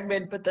Vick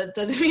segment, but that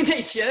doesn't mean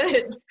they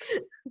should.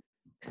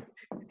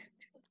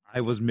 I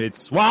was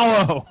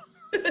mid-swallow.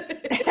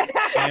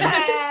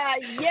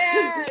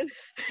 Yes.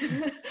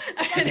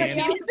 And hand.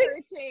 Katie Vick- For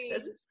a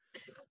change.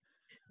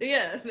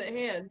 yeah, the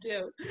hand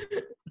too.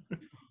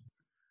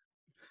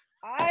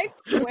 I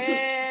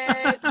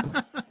quit.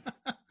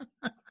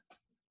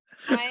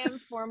 I am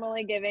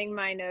formally giving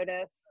my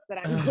notice that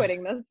I'm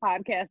quitting this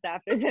podcast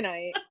after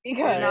tonight because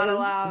You're not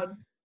allowed.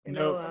 You're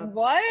Nope. not allowed.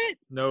 What?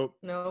 Nope.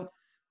 No,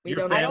 we You're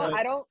don't. family.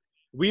 I don't.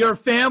 We are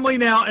family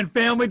now, and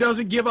family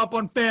doesn't give up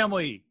on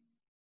family.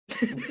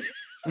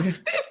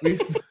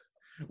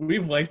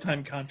 We've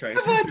lifetime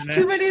contracts. I've watched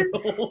too many-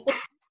 international.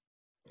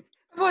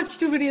 I've watched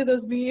too many of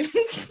those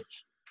memes.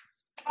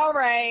 All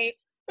right,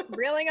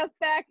 reeling us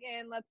back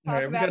in. Let's All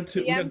talk right, we about got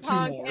two CM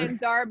Punk more. and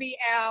Darby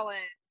Allin.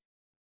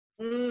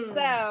 Mm.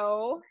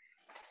 So,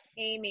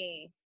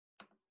 Amy,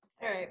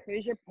 All right.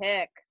 who's your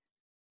pick?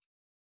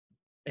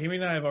 Amy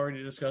and I have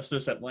already discussed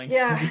this at length.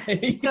 Yeah.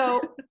 today.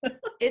 So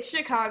it's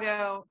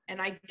Chicago,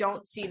 and I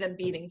don't see them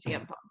beating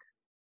CM Punk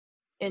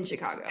in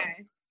Chicago.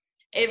 Okay.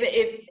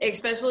 If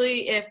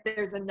especially if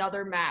there's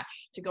another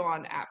match to go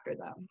on after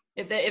them.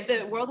 If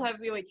the World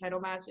Heavyweight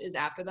title match is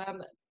after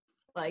them,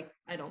 like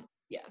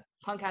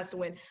Punk has to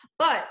win.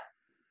 But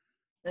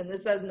and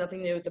this has nothing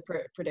to do with the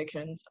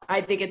predictions.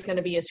 I think it's going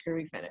to be a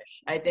screwy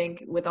finish. I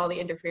think with all the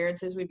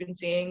interferences we've been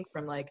seeing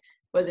from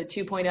was it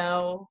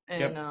 2.0 and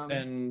Yep,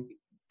 and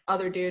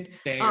other dude,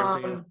 Danny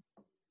Garcia.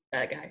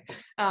 that guy.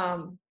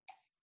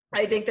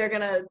 I think they're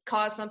gonna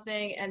cause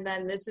something, and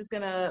then this is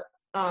gonna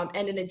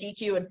end in a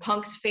DQ in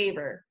Punk's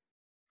favor,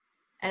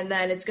 and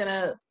then it's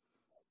gonna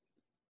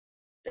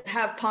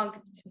have Punk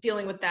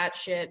dealing with that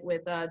shit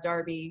with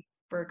Darby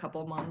for a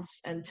couple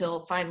months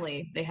until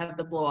finally they have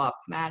the blow up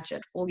match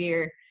at Full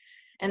Gear,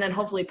 and then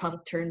hopefully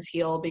Punk turns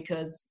heel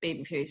because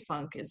babyface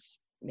Punk is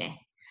meh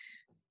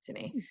to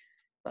me.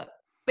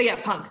 But yeah,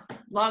 Punk.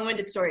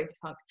 Long-winded story,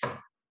 Punk.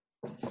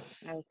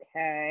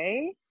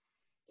 Okay,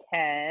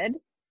 Ted.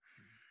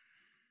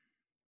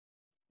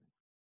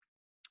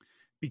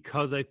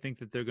 Because I think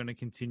that they're going to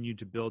continue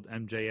to build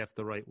MJF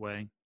the right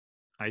way.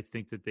 I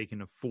think that they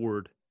can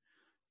afford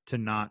to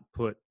not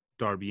put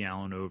Darby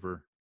Allin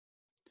over.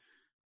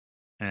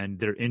 And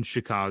they're in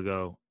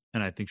Chicago,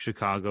 and I think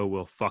Chicago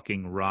will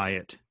fucking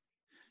riot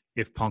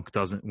if Punk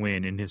doesn't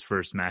win in his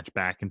first match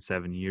back in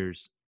 7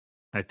 years.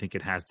 I think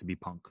it has to be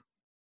Punk.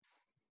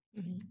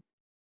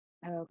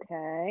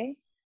 Okay,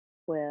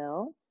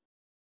 Will.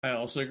 I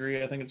also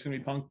agree. I think it's going to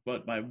be Punk,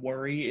 but my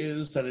worry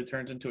is that it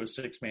turns into a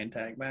 6-man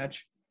tag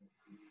match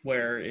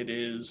where it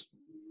is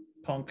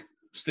Punk,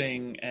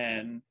 Sting,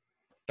 and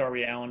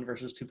Darby Allin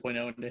versus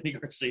 2.0 and Danny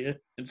Garcia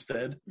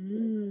instead.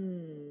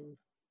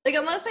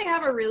 Unless they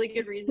have a really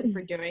good reason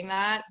for doing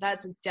that,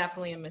 that's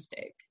definitely a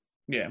mistake.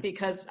 Yeah.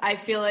 Because I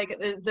feel like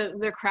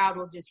the crowd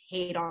will just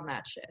hate on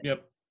that shit.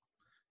 Yep.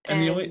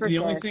 And the only sure.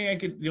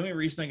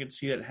 reason I could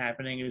see that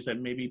happening is that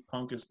maybe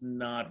Punk is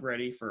not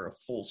ready for a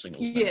full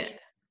singles Yeah. match.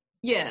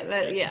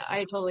 Yeah,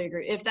 I totally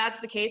agree. If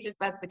that's the case,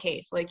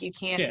 Like, you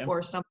can't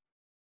force someone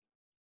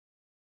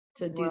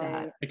to do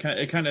that.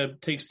 It kind of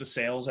takes the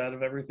sales out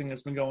of everything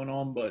that's been going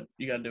on, but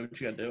you got to do what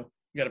you got to do.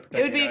 You got to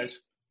protect the guys.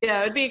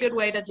 Yeah, it would be a good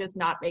way to just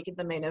not make it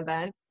the main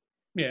event.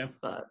 Yeah.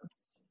 But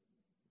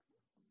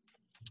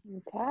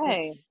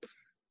Okay.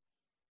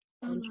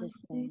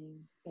 Interesting.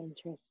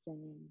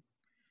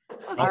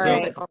 All Also,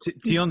 right.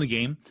 T on the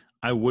game,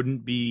 I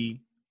wouldn't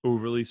be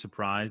overly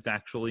surprised,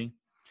 actually,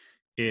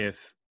 if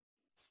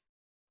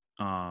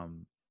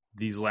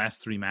these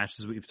last three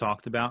matches we've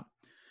talked about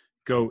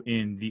go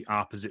in the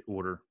opposite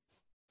order.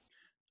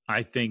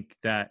 I think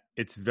that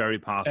it's very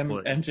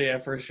possible.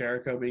 MJF versus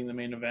Jericho being the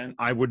main event.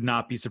 I would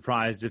not be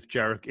surprised if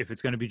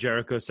it's going to be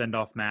Jericho's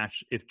send-off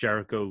match, if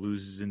Jericho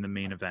loses in the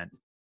main event.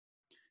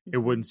 It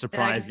wouldn't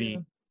surprise me.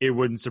 It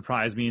wouldn't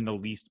surprise me in the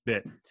least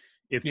bit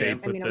if they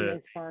put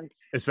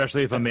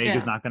especially if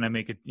Omega's not going to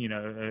make it.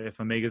 If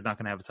Omega's not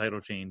going to have a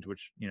title change,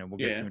 which we'll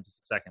get to in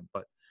just a second.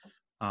 But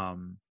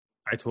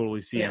I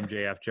totally see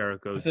MJF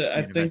Jericho.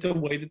 I think the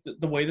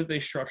way that they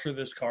structure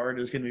this card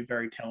is going to be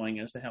very telling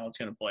as to how it's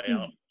going to play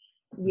out.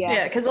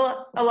 Yeah, because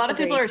a lot of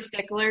people are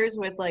sticklers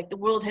with like the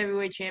World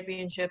Heavyweight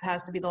Championship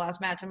has to be the last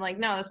match. I'm like,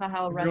 no, that's not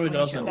how a wrestling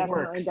show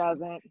works. Definitely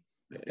doesn't.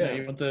 Yeah,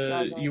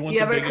 you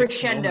have a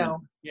crescendo.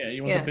 Moment. Yeah,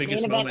 you want the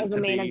biggest main event moment is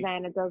a main be...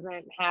 event. It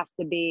doesn't have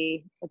to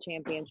be a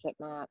championship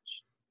match.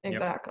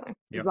 Exactly.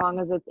 As long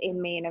as it's a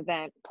main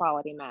event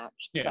quality match.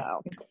 Yeah.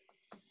 So,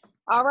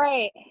 all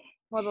right.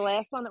 Well, the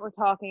last one that we're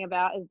talking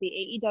about is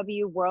the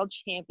AEW World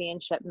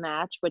Championship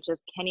match, which is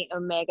Kenny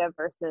Omega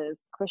versus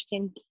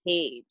Christian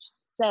Cage.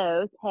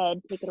 So,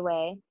 Ted, take it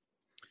away.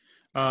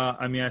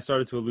 I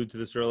started to allude to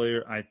this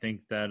earlier. I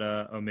think that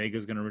Omega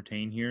is going to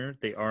retain here.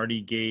 They already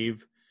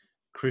gave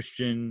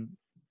Christian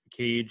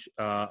Cage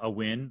a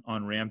win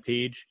on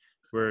Rampage,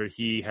 where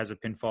he has a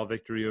pinfall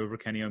victory over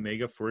Kenny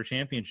Omega for a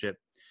championship.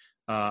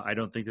 I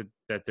don't think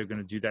that they're going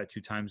to do that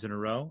 2 times in a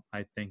row.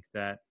 I think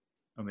that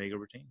Omega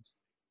retains.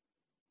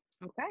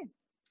 Okay.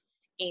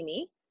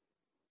 Amy?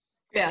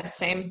 Yeah,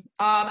 same.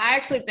 I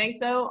actually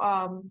think,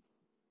 though,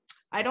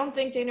 I don't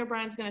think Daniel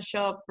Bryan's going to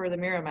show up for the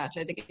Miro match.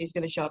 I think he's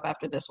going to show up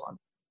after this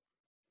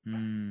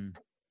one.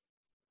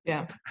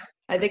 Yeah.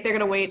 I think they're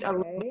going to wait a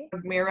little bit for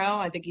Miro.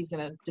 I think he's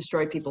going to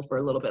destroy people for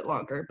a little bit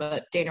longer,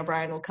 but Daniel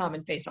Bryan will come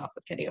and face off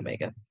with Kenny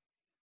Omega.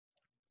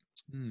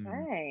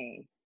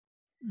 Okay.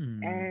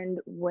 And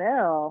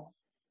Will?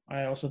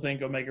 I also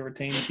think Omega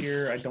retains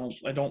here. I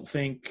don't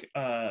think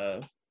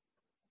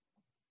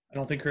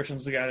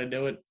Christian's the guy to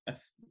do it.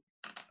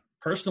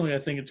 Personally, I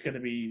think it's going to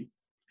be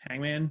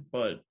Hangman,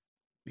 but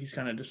he's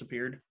kind of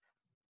disappeared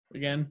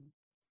again.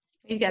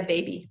 He's got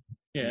baby.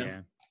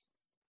 Yeah.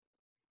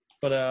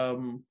 But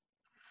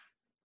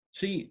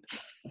see,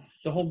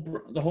 the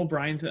whole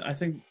Bryan thing. I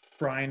think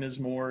Bryan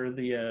is more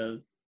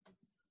the.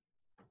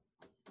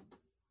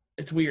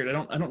 It's weird.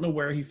 I don't know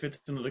where he fits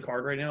into the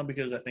card right now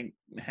because I think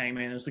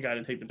Hangman is the guy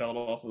to take the belt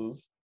off of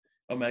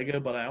Omega,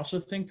 but I also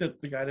think that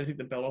the guy to take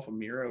the belt off of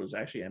Miro is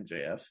actually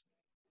MJF.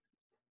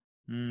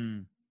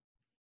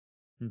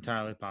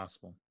 Entirely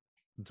possible.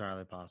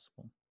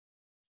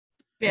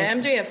 Yeah,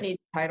 MJF needs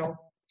a title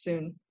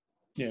soon.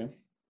 Yeah.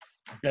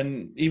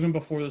 And even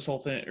before this whole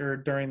thing, or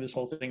during this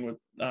whole thing with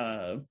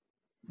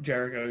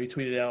Jericho, he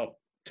tweeted out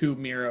to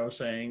Miro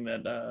saying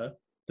that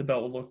the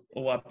belt would look a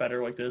lot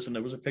better like this, and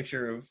there was a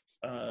picture of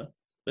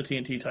the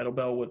TNT title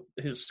belt with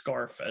his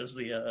scarf as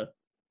the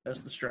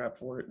strap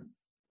for it.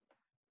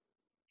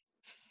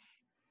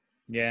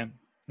 Yeah,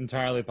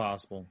 entirely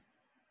possible.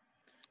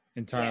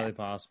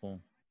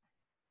 Possible.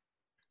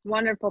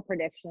 Wonderful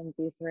predictions,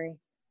 you three.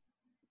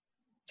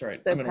 That's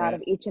right. So proud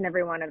of each and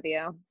every one of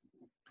you.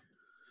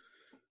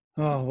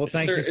 Oh well,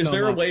 thank you so much.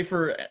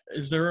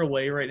 Is there a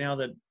way right now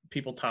that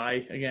people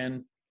tie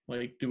again?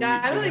 Like,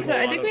 I don't think so.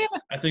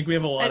 I think we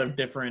have a lot of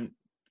different.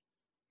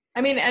 I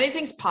mean,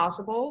 anything's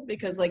possible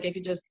because like it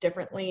could just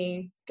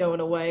differently go in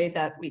a way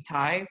that we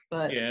tie.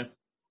 But yeah, if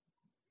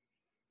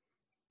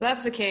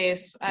that's the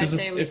case, I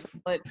say we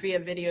split via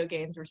video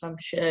games or some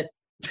shit.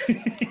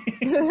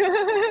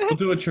 We'll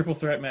do a triple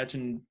threat match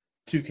in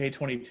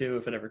 2K22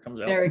 if it ever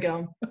comes out. There we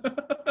go.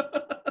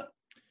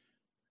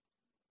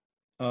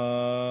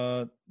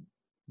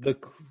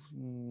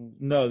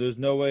 No, there's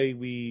no way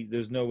we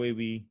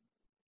tie.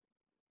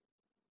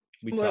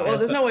 Well,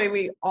 there's no way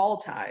we all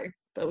tie,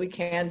 but we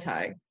can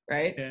tie,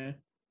 right? Yeah.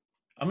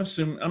 I'm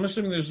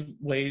assuming there's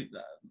way.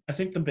 I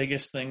think the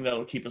biggest thing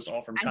that'll keep us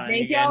all from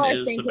tying again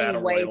is the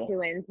battle royal. I think y'all are thinking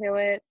way too into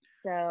it.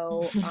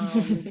 So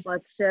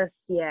let's just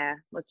see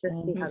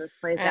how this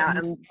plays out.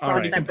 I'm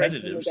already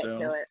competitive,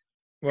 so.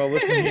 Well,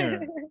 listen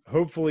here.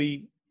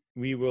 Hopefully,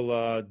 we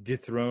will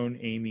dethrone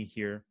Amy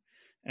here,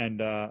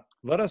 and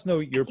let us know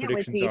what your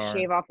predictions are. I can't wait till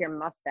you shave off your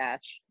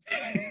mustache.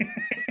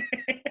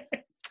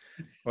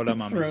 Hold on,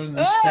 Mama. Throne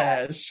the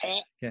stash.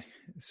 Okay.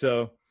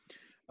 So,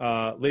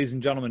 ladies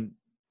and gentlemen,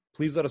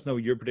 please let us know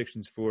your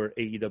predictions for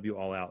AEW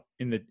All Out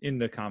in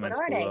the comments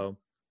below.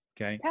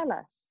 Okay. Tell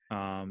us.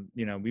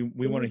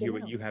 We want to hear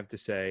what you have to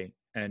say.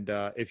 And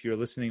if you're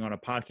listening on a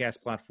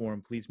podcast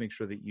platform, please make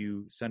sure that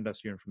you send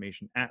us your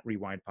information at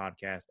Wre-Wind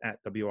Podcast,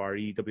 at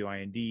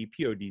WREWIND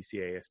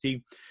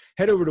PODCAST.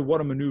 Head over to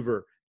What a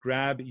Maneuver,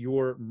 grab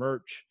your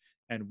merch,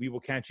 and we will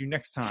catch you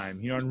next time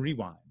here on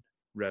Rewind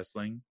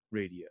Wrestling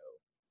Radio.